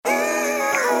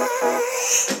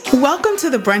Welcome to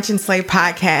the Brunch and Slay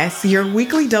podcast, your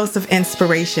weekly dose of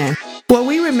inspiration, where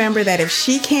we remember that if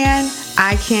she can,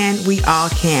 I can, we all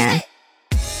can.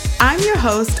 I'm your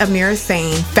host, Amira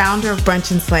Sain, founder of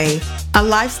Brunch and Slay, a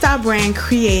lifestyle brand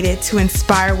created to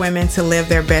inspire women to live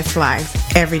their best lives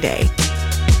every day.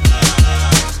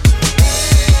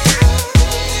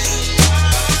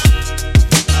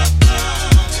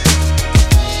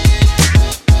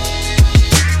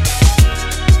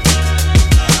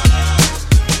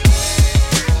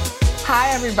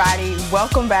 Everybody,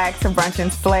 welcome back to Brunch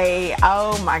and Slay.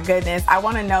 Oh my goodness. I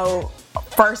want to know,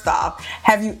 first off,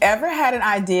 have you ever had an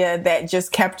idea that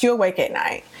just kept you awake at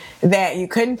night that you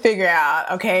couldn't figure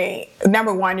out? Okay,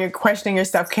 number one, you're questioning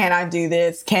yourself. Can I do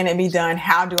this? Can it be done?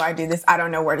 How do I do this? I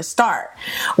don't know where to start.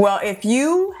 Well, if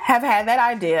you have had that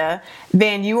idea,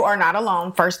 then you are not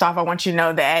alone. First off, I want you to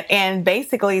know that. And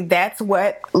basically, that's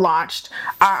what launched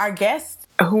our guest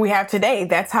who we have today.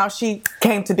 That's how she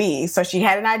came to be. So she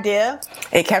had an idea,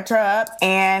 it kept her up,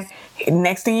 and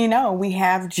next thing you know, we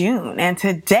have June. And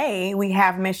today we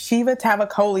have Miss Shiva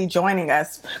Tavakoli joining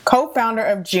us, co-founder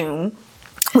of June,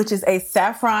 which is a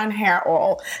saffron hair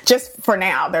oil. Just for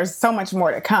now, there's so much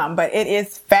more to come, but it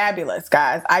is fabulous,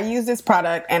 guys. I use this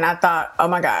product and I thought, oh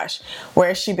my gosh,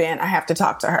 where's she been? I have to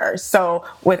talk to her. So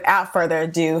without further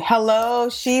ado, hello,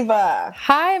 Shiva.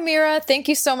 Hi, Amira. Thank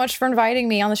you so much for inviting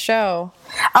me on the show.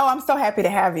 Oh, I'm so happy to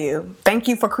have you. Thank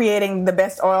you for creating the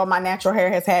best oil my natural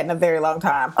hair has had in a very long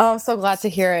time. Oh, I'm so glad to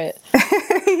hear it.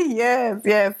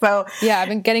 Yes. So yeah, I've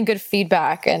been getting good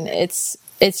feedback, and it's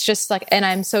just like, and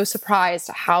I'm so surprised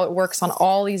how it works on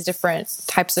all these different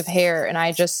types of hair. And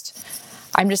I'm just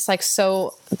like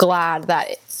so glad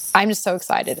that I'm just so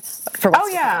excited for what's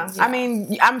to come. I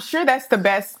mean, I'm sure that's the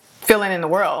best feeling in the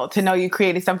world to know you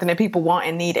created something that people want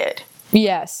and needed.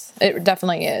 Yes, it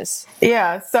definitely is.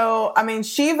 Yeah. So, I mean,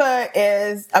 Shiva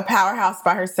is a powerhouse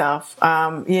by herself.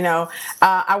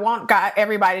 I want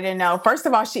everybody to know, first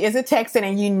of all, she is a Texan,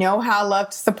 and you know how I love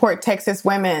to support Texas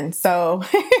women. So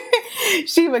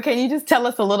Shiva, can you just tell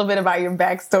us a little bit about your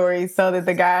backstory so that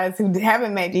the guys who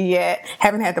haven't met you yet,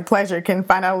 haven't had the pleasure, can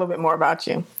find out a little bit more about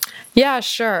you? Yeah,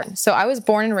 sure. So I was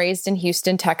born and raised in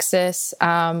Houston, Texas.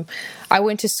 I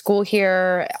went to school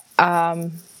here,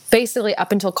 basically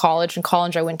up until college. In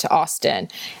college, I went to Austin,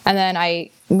 and then I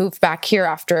moved back here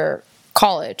after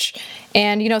college.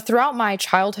 And, throughout my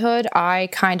childhood, I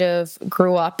kind of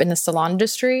grew up in the salon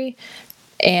industry.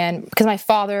 And because my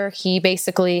father, he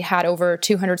basically had over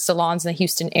 200 salons in the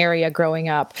Houston area growing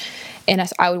up. And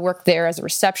I would work there as a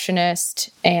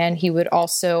receptionist. And he would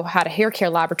also had a hair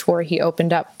care laboratory he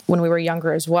opened up when we were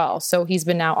younger as well. So he's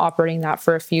been now operating that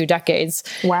for a few decades.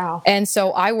 Wow. And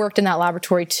so I worked in that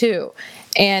laboratory too.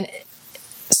 And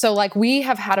so we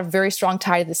have had a very strong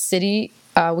tie to the city.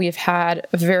 We have had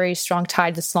a very strong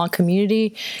tie to the salon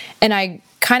community. And I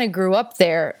kind of grew up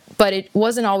there, but it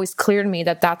wasn't always clear to me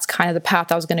that that's kind of the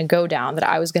path I was going to go down, that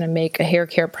I was going to make a hair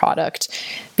care product,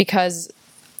 because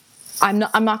I'm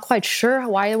not quite sure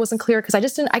why it wasn't clear, because I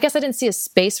guess I didn't see a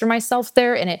space for myself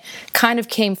there. And it kind of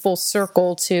came full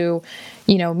circle to,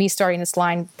 me starting this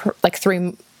line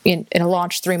in a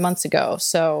launch 3 months ago.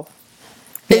 So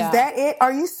yeah. Is that it?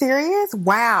 Are you serious?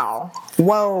 Wow.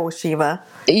 Whoa, Shiva.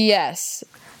 Yes.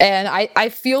 And I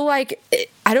feel like,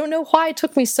 I don't know why it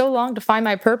took me so long to find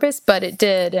my purpose, but it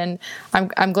did. And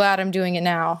I'm glad I'm doing it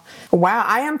now. Wow,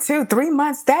 I am too. 3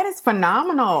 months. That is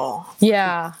phenomenal.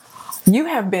 Yeah. You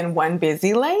have been one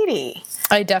busy lady.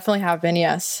 I definitely have been,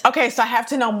 yes. Okay, so I have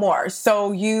to know more.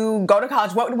 So you go to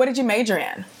college. What did you major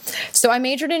in? So I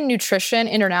majored in nutrition,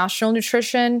 international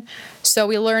nutrition. So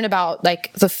we learned about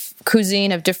the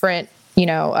cuisine of different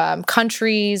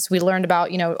countries. We learned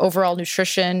about, overall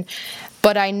nutrition,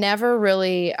 but I never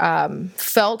really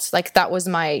felt like that was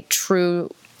my true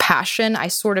passion. I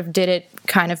sort of did it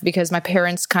kind of because my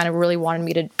parents kind of really wanted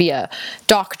me to be a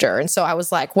doctor. And so I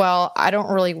was like, well, I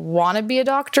don't really want to be a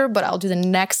doctor, but I'll do the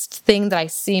next thing that I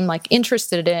seem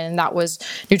interested in. And that was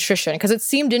nutrition, because it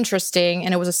seemed interesting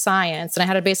and it was a science, and I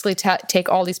had to basically take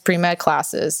all these pre-med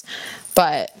classes.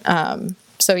 But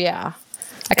so yeah.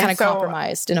 I kind of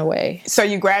compromised in a way. So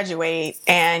you graduate,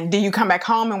 and do you come back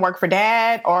home and work for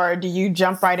dad, or do you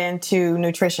jump right into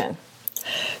nutrition?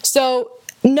 So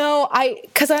no,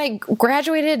 because I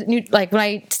graduated, when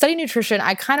I studied nutrition,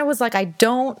 I kind of was like, I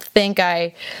don't think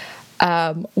I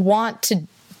want to.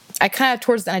 I kind of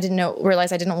towards the end, I didn't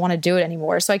realize I didn't want to do it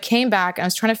anymore. So I came back and I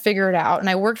was trying to figure it out, and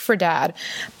I worked for dad,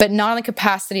 but not in the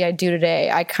capacity I do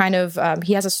today. I kind of,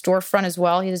 he has a storefront as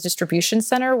well. He has a distribution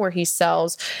center where he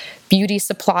sells beauty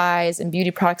supplies and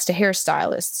beauty products to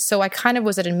hairstylists. So I kind of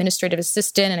was an administrative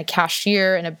assistant and a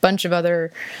cashier and a bunch of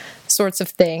other sorts of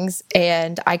things.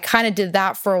 And I kind of did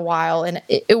that for a while, and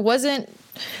it wasn't,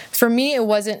 for me, it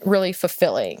wasn't really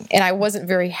fulfilling, and I wasn't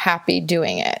very happy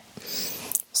doing it.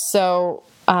 So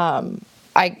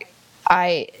I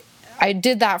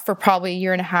did that for probably a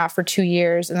year and a half or 2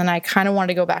 years. And then I kind of wanted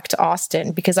to go back to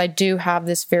Austin because I do have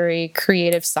this very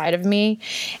creative side of me.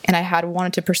 And I had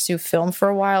wanted to pursue film for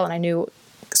a while. And I knew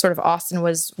sort of Austin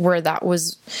was where that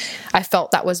was, I felt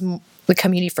that was the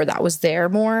community for that was there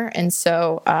more. And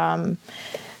so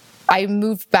I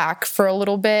moved back for a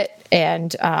little bit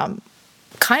and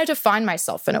kind of to find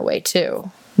myself in a way too.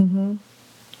 Mm-hmm.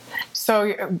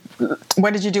 So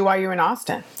what did you do while you were in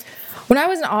Austin? When I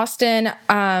was in Austin,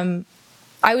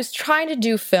 I was trying to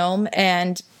do film,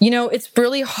 and, it's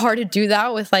really hard to do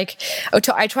that with I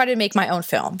try to make my own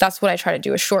film. That's what I try to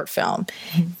do, a short film.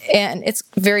 Mm-hmm. And it's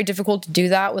very difficult to do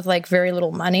that with very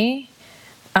little money.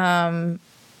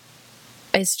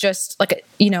 It's just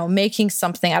making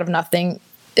something out of nothing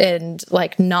and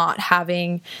not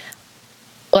having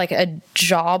a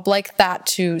job like that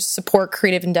to support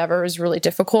creative endeavor is really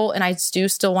difficult. And I do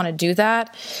still want to do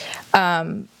that.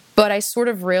 But I sort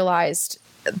of realized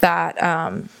that,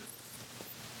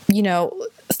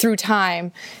 through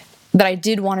time that I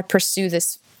did want to pursue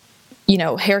this,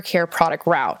 hair care product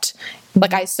route.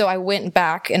 So I went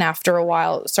back and after a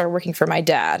while started working for my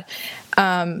dad.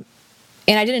 And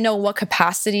I didn't know what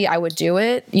capacity I would do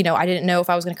it. I didn't know if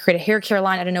I was going to create a hair care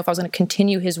line. I didn't know if I was going to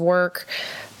continue his work,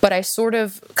 but I sort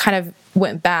of kind of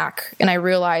went back and I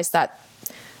realized that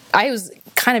I was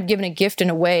kind of given a gift in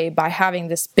a way by having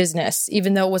this business,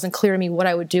 even though it wasn't clear to me what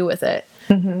I would do with it.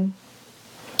 Mm-hmm.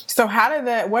 So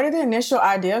where did the initial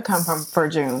idea come from for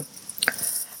June?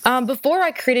 Before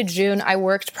I created June, I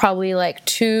worked probably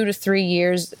 2 to 3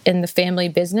 years in the family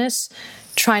business,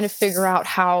 trying to figure out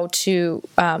how to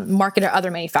market our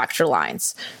other manufacturer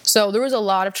lines. So there was a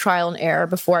lot of trial and error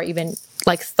before I even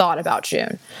thought about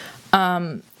June.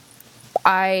 It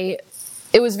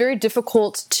was very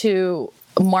difficult to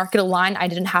market a line I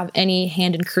didn't have any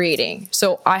hand in creating.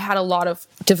 So I had a lot of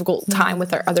difficult time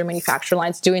with our other manufacturer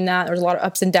lines doing that. There was a lot of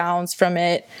ups and downs from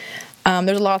it.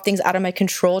 There's a lot of things out of my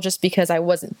control just because I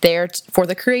wasn't there for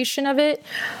the creation of it.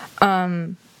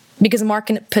 Because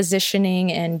market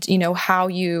positioning and,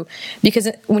 because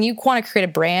when you want to create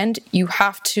a brand, you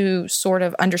have to sort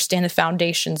of understand the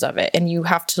foundations of it and you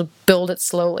have to build it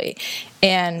slowly.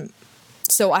 And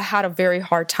so I had a very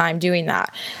hard time doing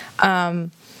that.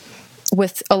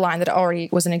 With a line that already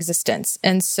was in existence.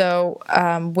 And so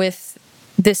with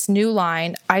this new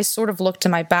line, I sort of looked to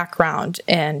my background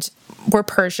and we're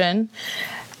Persian.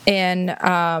 And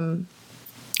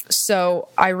so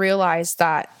I realized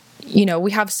that,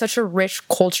 we have such a rich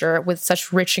culture with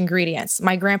such rich ingredients.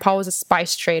 My grandpa was a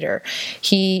spice trader.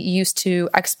 He used to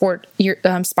export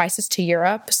spices to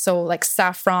Europe. So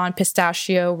saffron,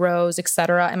 pistachio, rose,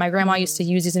 etc. And my grandma used to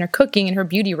use these in her cooking and her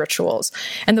beauty rituals.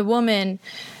 And the woman...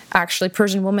 Actually,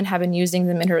 Persian women have been using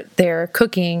them in their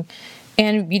cooking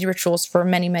and beauty rituals for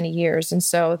many, many years. And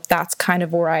so that's kind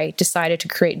of where I decided to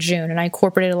create June. And I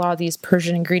incorporated a lot of these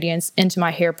Persian ingredients into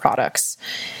my hair products.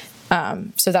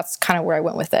 So that's kind of where I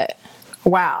went with it.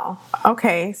 Wow.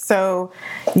 Okay. So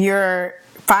you're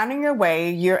finding your way.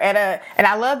 And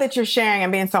I love that you're sharing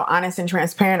and being so honest and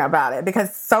transparent about it,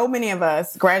 because so many of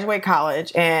us graduate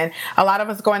college and a lot of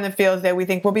us go in the fields that we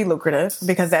think will be lucrative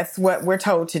because that's what we're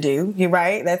told to do. You're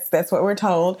right. That's what we're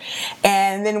told.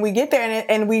 And then we get there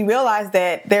and we realize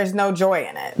that there's no joy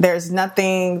in it. There's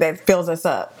nothing that fills us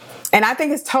up. And I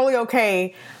think it's totally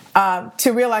okay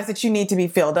to realize that you need to be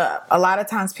filled up. A lot of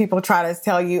times people try to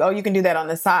tell you, oh, you can do that on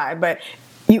the side, but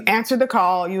you answered the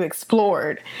call, you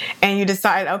explored, and you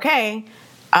decided, okay,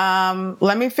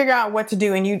 let me figure out what to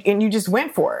do, and you just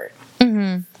went for it.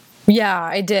 Mm-hmm. Yeah,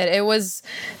 I did. It was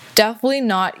definitely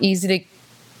not easy to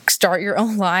start your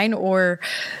own line or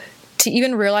to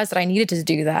even realize that I needed to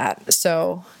do that.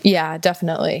 So yeah,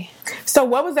 definitely. So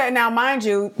what was that? Now, mind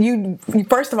you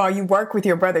first of all, you work with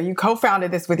your brother. You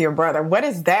co-founded this with your brother. What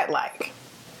is that like?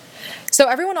 So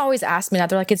everyone always asks me that.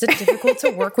 They're like, is it difficult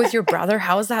to work with your brother?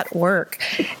 How does that work?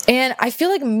 And I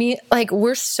feel like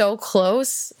we're so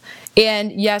close.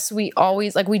 And yes, we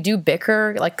always, we do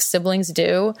bicker like siblings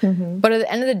do. Mm-hmm. But at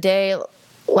the end of the day,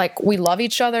 we love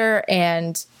each other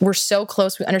and we're so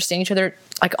close. We understand each other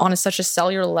on such a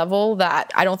cellular level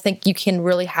that I don't think you can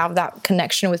really have that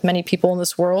connection with many people in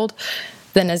this world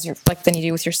than you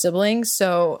do with your siblings.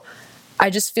 So I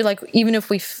just feel like even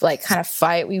if we like kind of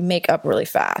fight, we make up really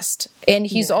fast. And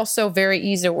he's also very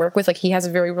easy to work with. Like he has a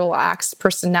very relaxed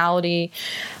personality,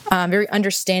 very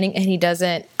understanding, and he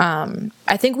doesn't,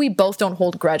 I think we both don't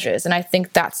hold grudges. And I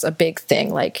think that's a big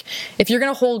thing. Like if you're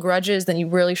going to hold grudges, then you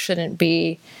really shouldn't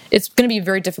be, it's going to be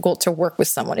very difficult to work with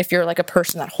someone if you're like a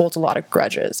person that holds a lot of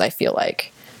grudges, I feel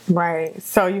like. Right.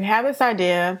 So you have this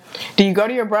idea. Do you go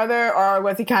to your brother, or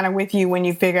was he kind of with you when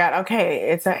you figure out, okay,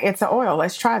 it's an oil,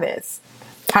 let's try this?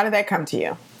 How did that come to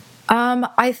you?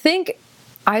 I think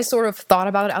I sort of thought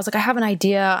about it. I was like, I have an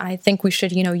idea, and I think we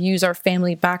should, use our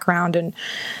family background and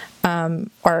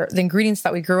the ingredients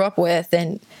that we grew up with.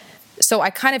 And so I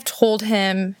kind of told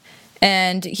him,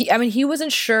 and he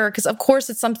wasn't sure because, of course,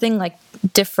 it's something like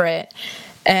different.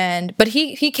 But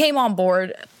he came on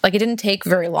board. Like it didn't take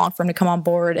very long for him to come on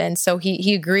board, and so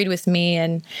he agreed with me.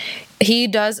 And he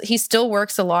still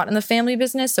works a lot in the family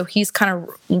business, so he's kind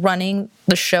of running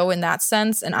the show in that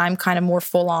sense, and I'm kind of more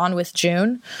full on with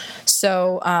June.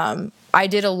 So I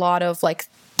did a lot of like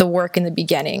the work in the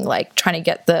beginning, like trying to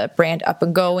get the brand up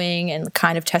and going and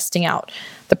kind of testing out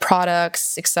the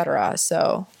products, etc.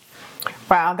 So.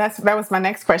 Wow, that was my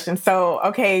next question. So,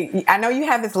 okay, I know you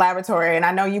have this laboratory, and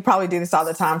I know you probably do this all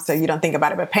the time, so you don't think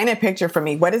about it, but paint a picture for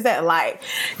me. What is that like?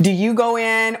 Do you go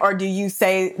in, or do you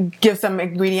give some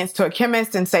ingredients to a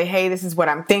chemist and say, hey, this is what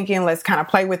I'm thinking, let's kind of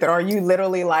play with it? Or are you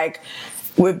literally like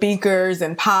with beakers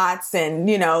and pots and,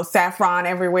 saffron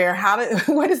everywhere?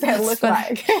 What does that look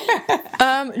like?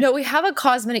 No, we have a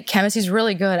cosmetic chemist. He's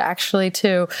really good actually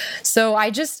too. So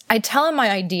I tell him my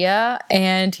idea,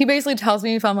 and he basically tells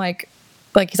me if I'm like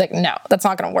he's like, no, that's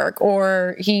not going to work.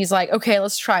 Or he's like, okay,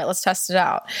 let's try it. Let's test it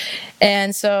out.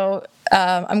 And so,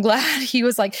 I'm glad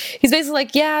he's basically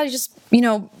like, yeah, just,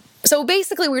 so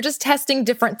basically we're just testing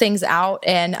different things out.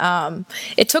 And,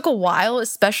 it took a while,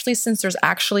 especially since there's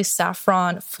actually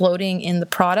saffron floating in the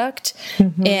product.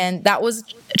 Mm-hmm. And that was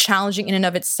challenging in and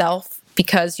of itself,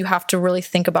 because you have to really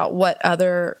think about what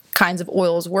other kinds of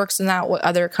oils works in that, what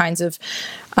other kinds of,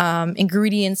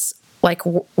 ingredients like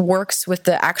works with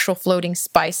the actual floating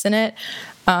spice in it.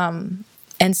 And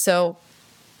so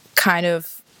kind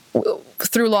of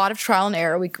through a lot of trial and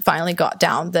error, we finally got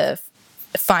down the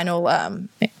final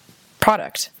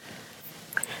product.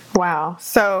 Wow.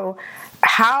 So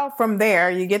how from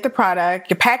there you get the product,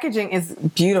 your packaging is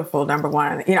beautiful, number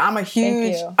one. I'm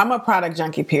a product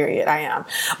junkie, period. I am.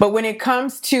 But when it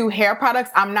comes to hair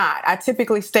products, I'm not. I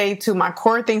typically stay to my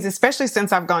core things, especially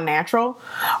since I've gone natural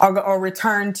or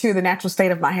returned to the natural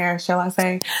state of my hair, shall I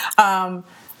say.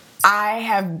 I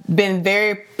have been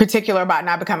very particular about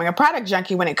not becoming a product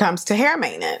junkie when it comes to hair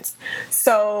maintenance.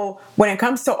 So when it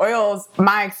comes to oils,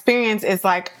 my experience is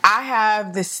like I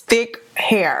have this thick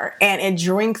hair and it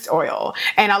drinks oil.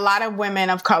 And a lot of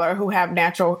women of color who have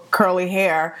natural curly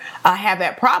hair have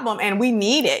that problem, and we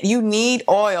need it. You need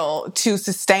oil to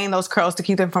sustain those curls, to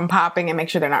keep them from popping and make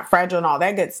sure they're not fragile and all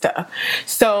that good stuff.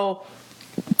 So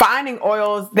finding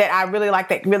oils that I really like,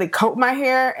 that really coat my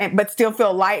hair but still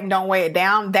feel light and don't weigh it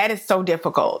down, that is so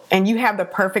difficult. And you have the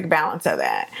perfect balance of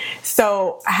that.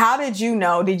 So how did you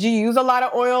know? Did you use a lot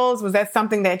of oils? Was that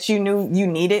something that you knew you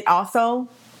needed also?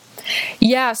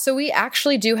 Yeah, so we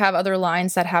actually do have other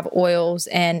lines that have oils,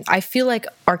 and I feel like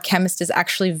our chemist is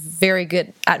actually very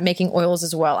good at making oils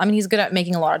as well. I mean, he's good at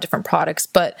making a lot of different products,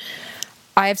 but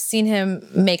I have seen him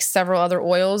make several other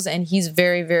oils, and he's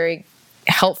very, very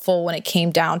helpful when it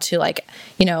came down to like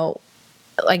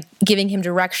giving him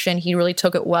direction. He really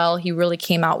took it well. He really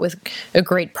came out with a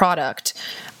great product.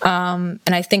 And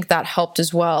I think that helped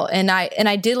as well. And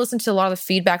I did listen to a lot of the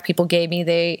feedback people gave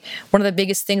me. One of the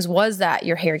biggest things was that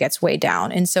your hair gets weighed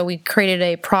down. And so we created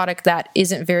a product that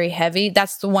isn't very heavy.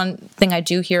 That's the one thing I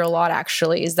do hear a lot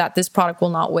actually, is that this product will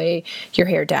not weigh your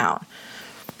hair down.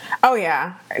 Oh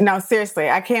yeah. No, seriously.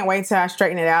 I can't wait till I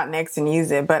straighten it out next and use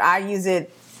it, but I use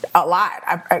it a lot,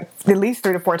 at least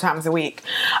 3 to 4 times a week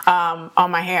on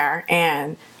my hair,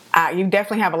 and you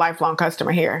definitely have a lifelong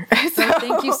customer here. So,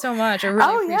 thank you so much. I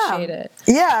really appreciate it.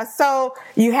 Yeah. So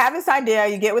you have this idea,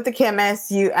 you get with the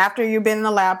chemist, after you've been in the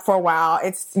lab for a while,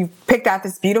 you picked out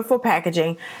this beautiful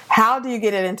packaging. How do you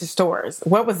get it into stores?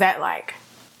 What was that like?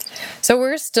 So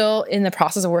we're still in the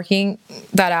process of working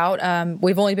that out.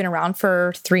 We've only been around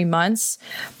for 3 months,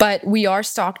 but we are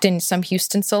stocked in some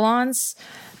Houston salons.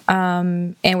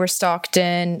 And we're stocked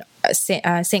in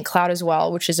St. Cloud as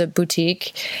well, which is a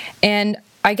boutique. And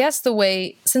I guess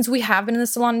since we have been in the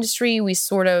salon industry, we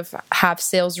sort of have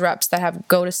sales reps that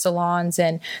go to salons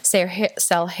and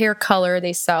sell hair color.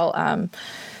 They sell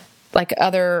like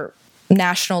other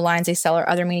national lines. They sell our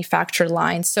other manufactured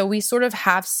lines. So we sort of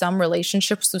have some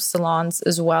relationships with salons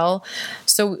as well.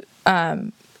 So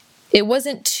it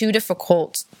wasn't too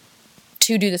difficult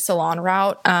to do the salon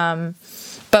route.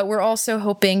 But we're also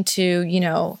hoping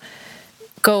to,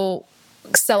 go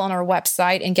sell on our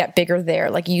website and get bigger there,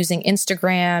 like using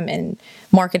Instagram and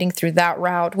marketing through that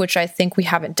route, which I think we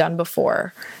haven't done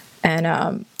before.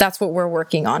 And that's what we're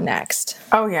working on next.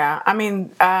 Oh, yeah. I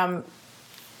mean,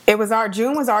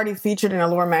 June was already featured in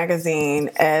Allure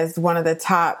magazine as one of the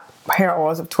top hair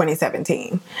oils of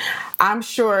 2017. I'm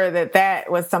sure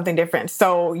that was something different.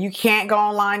 So you can't go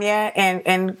online yet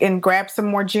and grab some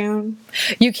more June?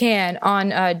 You can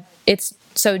on it's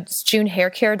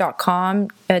junehaircare.com.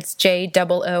 It's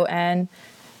JOON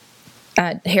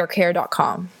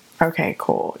haircare.com. Okay,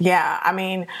 cool. Yeah, I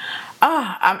mean,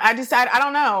 I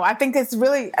don't know. I think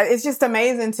it's just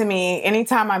amazing to me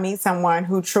anytime I meet someone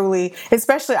who truly,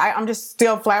 especially, I'm just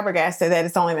still flabbergasted that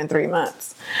it's only been 3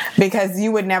 months, because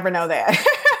you would never know that.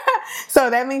 So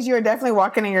that means you're definitely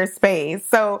walking in your space.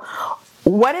 So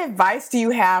what advice do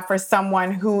you have for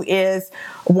someone who is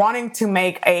wanting to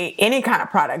make any kind of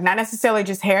product, not necessarily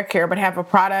just hair care, but have a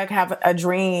product, have a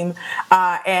dream,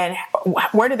 and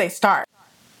where do they start?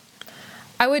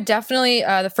 I would definitely,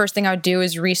 the first thing I would do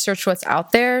is research what's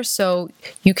out there so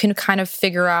you can kind of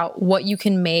figure out what you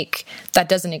can make that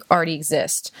doesn't already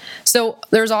exist. So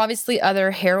there's obviously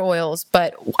other hair oils,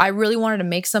 but I really wanted to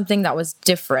make something that was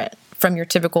different from your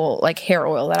typical like hair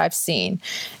oil that I've seen.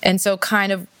 And so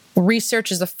kind of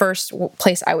research is the first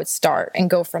place I would start and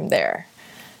go from there.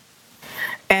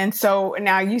 And so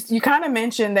now you kind of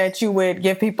mentioned that you would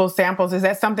give people samples. Is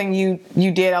that something you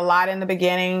did a lot in the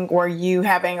beginning? Were you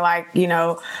having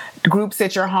groups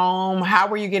at your home? How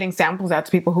were you getting samples out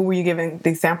to people? Who were you giving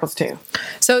these samples to?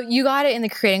 So you got it in the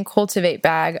Create and Cultivate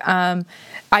bag.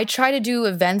 I try to do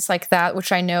events like that,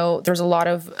 which I know there's a lot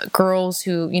of girls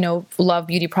who, love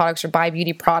beauty products or buy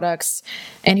beauty products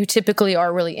and who typically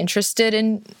are really interested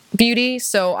in beauty.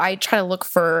 So I try to look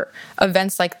for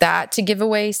events like that to give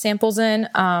away samples in.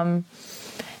 And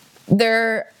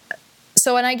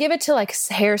I give it to like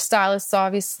hairstylists,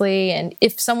 obviously. And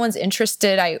if someone's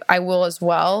interested, I will as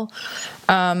well.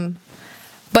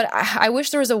 But I wish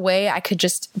there was a way I could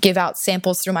just give out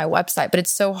samples through my website, but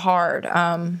it's so hard.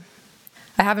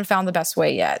 I haven't found the best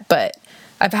way yet, but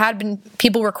I've had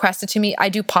people requested to me. I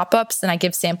do pop-ups and I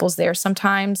give samples there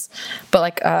sometimes,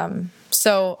 but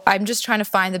so I'm just trying to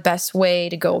find the best way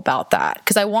to go about that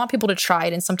because I want people to try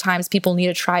it, and sometimes people need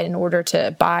to try it in order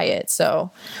to buy it.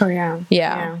 So, yeah,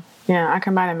 I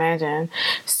can imagine.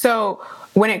 So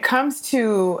when it comes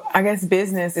to, I guess,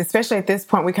 business, especially at this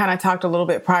point, we kind of talked a little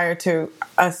bit prior to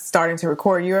us starting to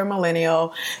record. You're a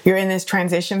millennial. You're in this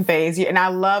transition phase. And I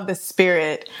love the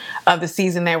spirit of the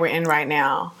season that we're in right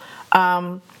now.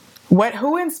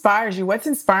 Who inspires you? What's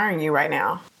inspiring you right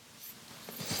now?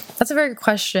 That's a very good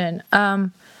question.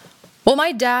 Well,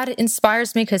 my dad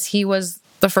inspires me because he was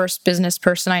the first business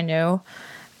person I knew.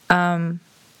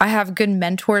 I have good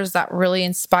mentors that really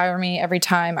inspire me every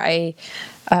time I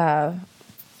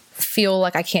feel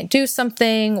like I can't do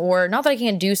something, or not that I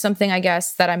can't do something, I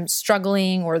guess, that I'm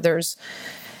struggling, or there's,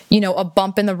 a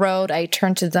bump in the road. I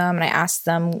turn to them and I ask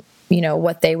them,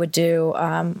 what they would do.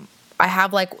 I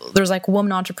have there's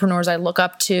women entrepreneurs I look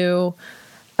up to,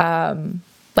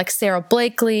 like Sarah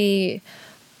Blakely,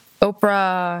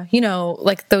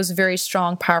 Oprah, those very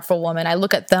strong, powerful women. I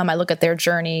look at them, I look at their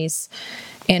journeys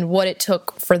and what it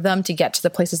took for them to get to the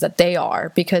places that they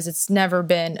are, because it's never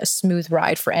been a smooth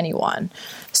ride for anyone.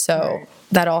 So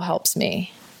that all helps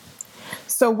me.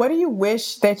 So what do you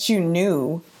wish that you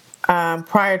knew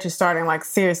prior to starting?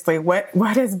 Seriously, what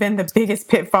has been the biggest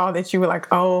pitfall that you were like,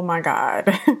 oh my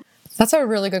God? That's a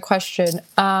really good question.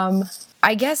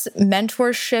 I guess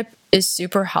mentorship is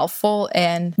super helpful,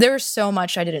 and there's so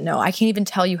much I didn't know. I can't even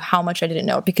tell you how much I didn't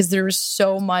know, because there was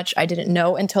so much I didn't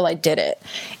know until I did it.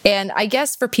 And I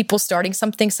guess for people starting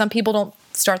something, some people don't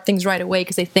start things right away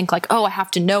because they think I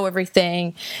have to know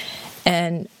everything.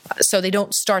 And so they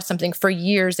don't start something for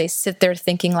years. They sit there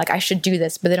thinking I should do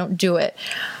this, but they don't do it.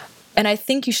 And I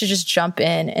think you should just jump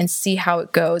in and see how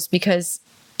it goes, because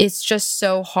it's just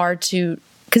so hard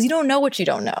because you don't know what you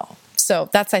don't know. So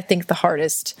that's, I think, the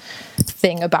hardest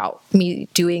thing about me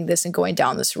doing this and going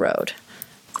down this road.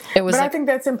 But I think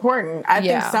that's important. I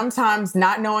think sometimes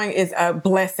not knowing is a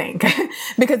blessing,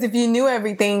 because if you knew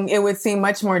everything, it would seem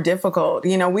much more difficult.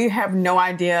 We have no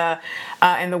idea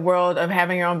in the world of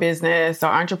having your own business or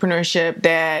entrepreneurship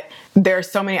that there are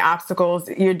so many obstacles.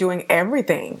 You're doing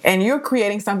everything and you're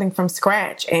creating something from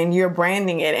scratch, and you're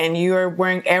branding it, and you're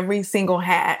wearing every single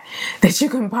hat that you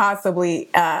can possibly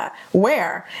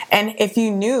wear. And if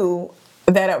you knew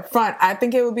that up front, I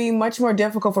think it would be much more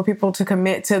difficult for people to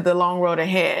commit to the long road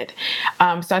ahead.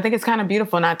 So I think it's kind of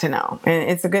beautiful not to know, and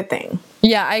it's a good thing.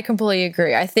 Yeah, I completely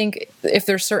agree. I think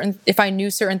if I knew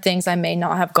certain things, I may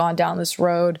not have gone down this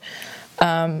road.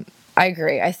 I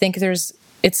agree. I think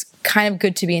it's kind of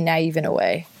good to be naive in a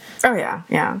way. Oh,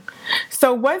 yeah.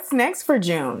 So what's next for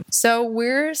June? So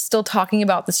we're still talking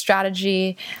about the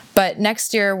strategy, but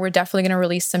next year we're definitely going to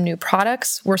release some new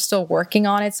products. We're still working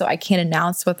on it, so I can't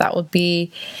announce what that will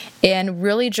be. And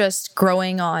really just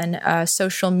growing on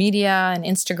social media and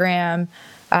Instagram,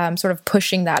 sort of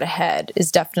pushing that ahead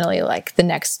is definitely like the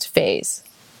next phase.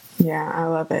 Yeah, I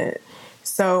love it.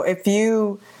 So if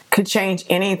you could change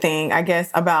anything, I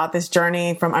guess, about this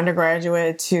journey from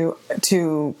undergraduate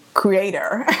to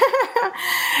creator,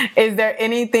 is there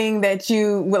anything that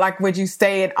you would like? Would you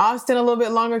stay in Austin a little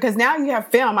bit longer? Because now you have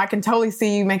film. I can totally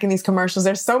see you making these commercials.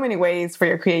 There's so many ways for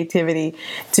your creativity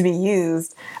to be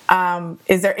used.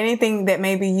 Is there anything that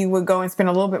maybe you would go and spend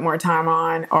a little bit more time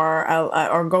on,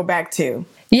 or go back to?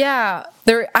 Yeah,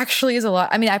 there actually is a lot.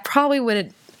 I mean, I probably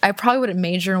wouldn't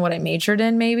major in what I majored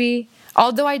in, maybe.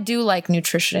 Although I do like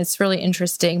nutrition, it's really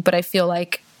interesting, but I feel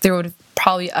like there would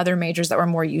probably be other majors that were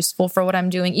more useful for what I'm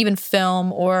doing, even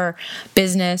film or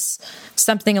business,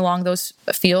 something along those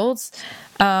fields.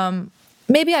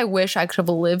 Maybe I wish I could have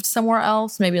lived somewhere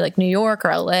else, maybe like New York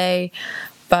or LA,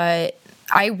 but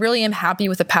I really am happy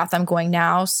with the path I'm going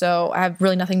now, so I have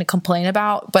really nothing to complain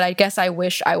about. But I guess I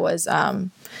wish I was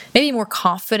maybe more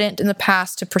confident in the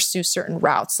past to pursue certain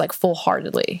routes, like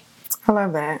full-heartedly. I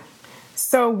love that.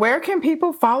 So where can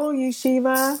people follow you,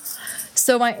 Shiva?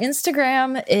 So my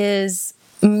Instagram is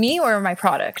me or my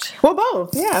product? Well,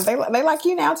 both. Yeah, they like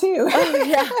you now too. Oh,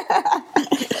 yeah.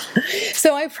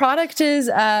 So my product is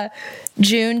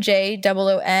June,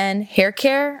 JOON Hair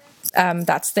Care.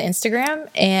 That's the Instagram.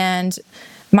 And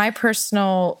my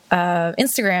personal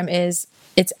Instagram is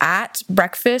it's at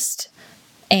breakfast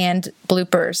and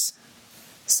bloopers.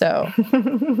 So,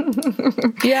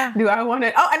 yeah. Do I want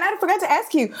to? Oh, and I forgot to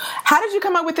ask you, how did you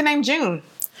come up with the name June?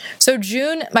 So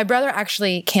June, my brother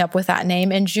actually came up with that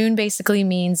name, and June basically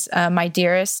means my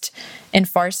dearest in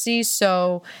Farsi.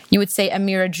 So you would say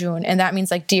Amira June, and that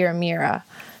means like dear Amira.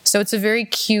 So it's a very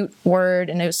cute word,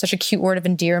 and it was such a cute word of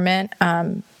endearment.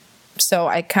 So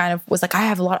I kind of was like,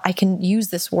 I can use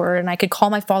this word, and I could call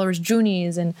my followers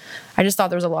Junies, and I just thought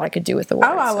there was a lot I could do with the word.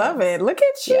 Oh, I love it. Look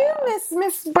at you, yeah.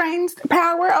 Miss Brains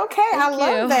Power. Okay, I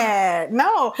love that.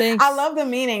 No, thanks. I love the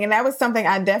meaning, and that was something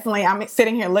I'm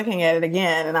sitting here looking at it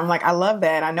again, and I'm like, I love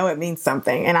that. I know it means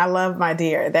something, and I love my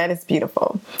dear. That is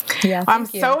beautiful. Yeah, I'm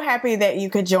so happy that you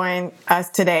could join us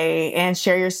today and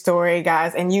share your story,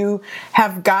 guys, and you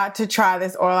have got to try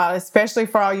this oil out, especially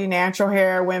for all you natural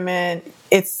hair women.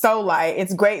 It's so light.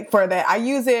 It's great for that. I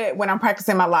use it when I'm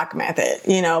practicing my lock method,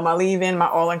 my leave-in, my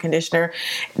oil and conditioner.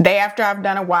 Day after I've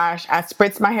done a wash, I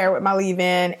spritz my hair with my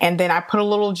leave-in, and then I put a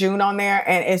little June on there,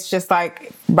 and it's just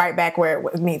like right back where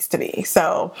it needs to be.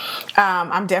 So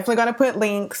I'm definitely going to put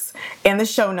links in the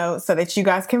show notes so that you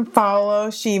guys can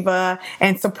follow Shiva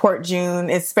and support June,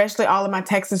 especially all of my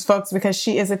Texas folks, because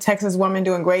she is a Texas woman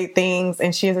doing great things,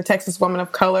 and she is a Texas woman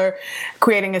of color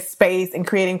creating a space and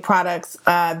creating products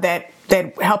that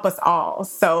help us all.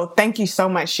 So thank you so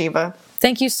much, Shiva.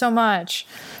 Thank you so much.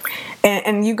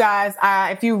 And you guys,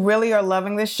 if you really are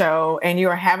loving the show and you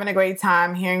are having a great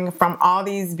time hearing from all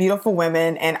these beautiful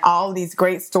women and all these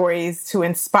great stories to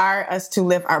inspire us to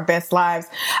live our best lives,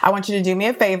 I want you to do me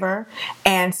a favor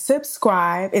and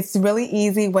subscribe. It's really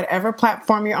easy. Whatever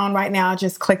platform you're on right now,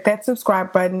 just click that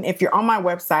subscribe button. If you're on my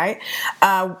website,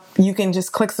 you can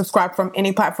just click subscribe from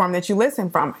any platform that you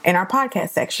listen from in our podcast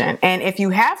section. And if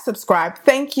you have subscribed,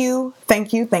 thank you.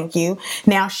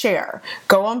 Now share.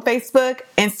 Go on Facebook,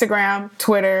 Instagram,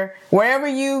 Twitter, wherever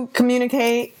you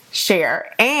communicate,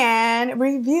 share and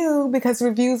review, because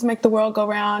reviews make the world go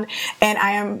round. And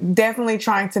I am definitely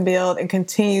trying to build and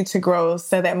continue to grow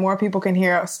so that more people can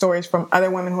hear stories from other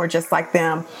women who are just like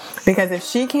them. Because if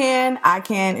she can, I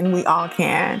can, and we all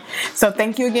can. So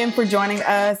thank you again for joining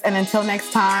us. And until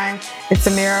next time, it's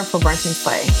Amira for Brunch and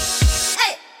Slay.